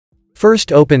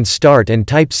First open Start and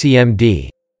type cmd.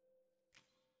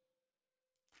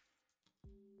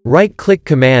 Right-click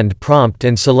Command Prompt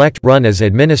and select Run as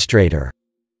Administrator.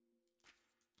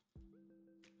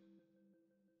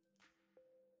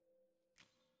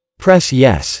 Press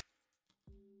Yes.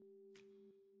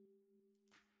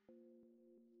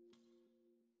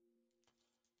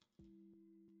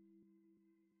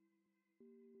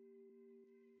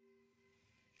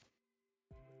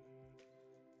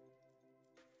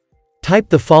 Type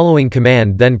the following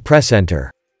command, then press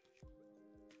Enter.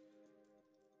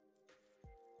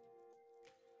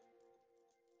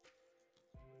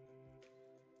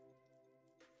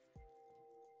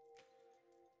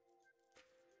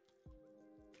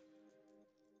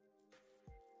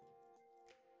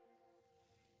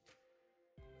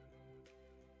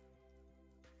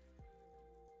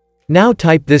 Now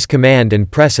type this command and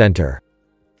press Enter.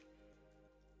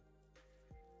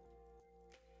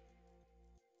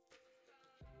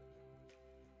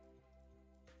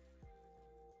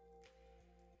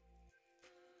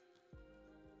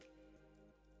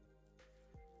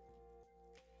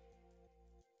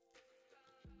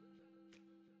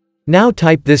 Now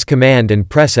type this command and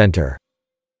press Enter.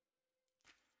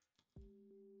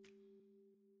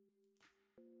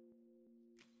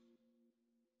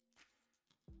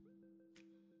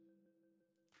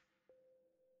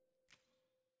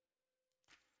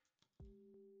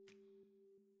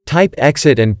 Type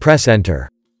Exit and press Enter.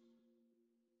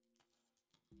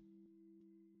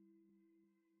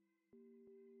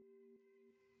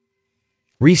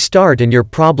 Restart and your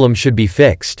problem should be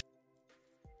fixed.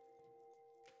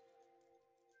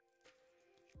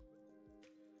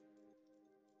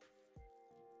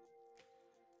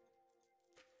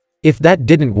 If that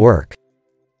didn't work,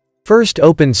 first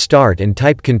open Start and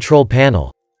type Control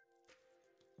Panel.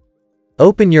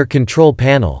 Open your Control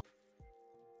Panel.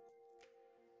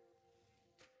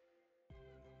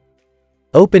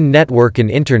 Open Network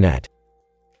and Internet.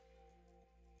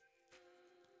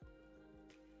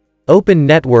 Open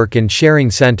Network and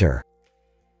Sharing Center.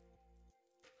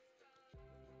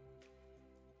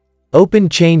 Open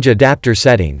Change Adapter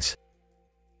Settings.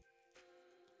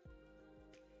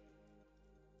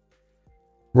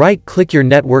 Right-click your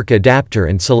network adapter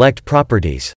and select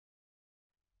Properties.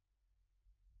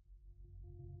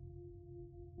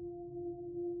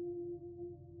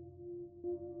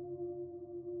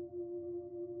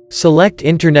 Select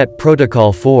Internet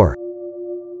Protocol 4.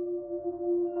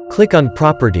 Click on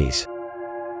Properties.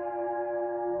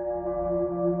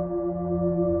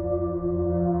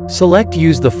 Select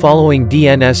Use the following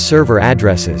DNS server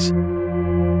addresses.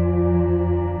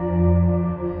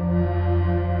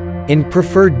 In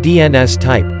preferred DNS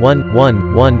type,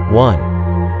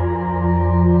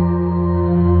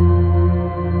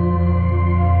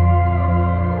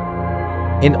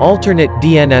 1111. In alternate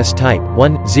DNS type,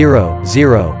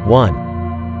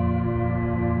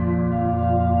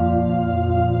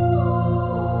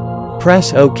 1001.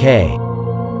 Press OK.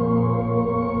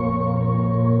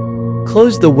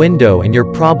 Close the window and your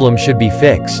problem should be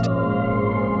fixed.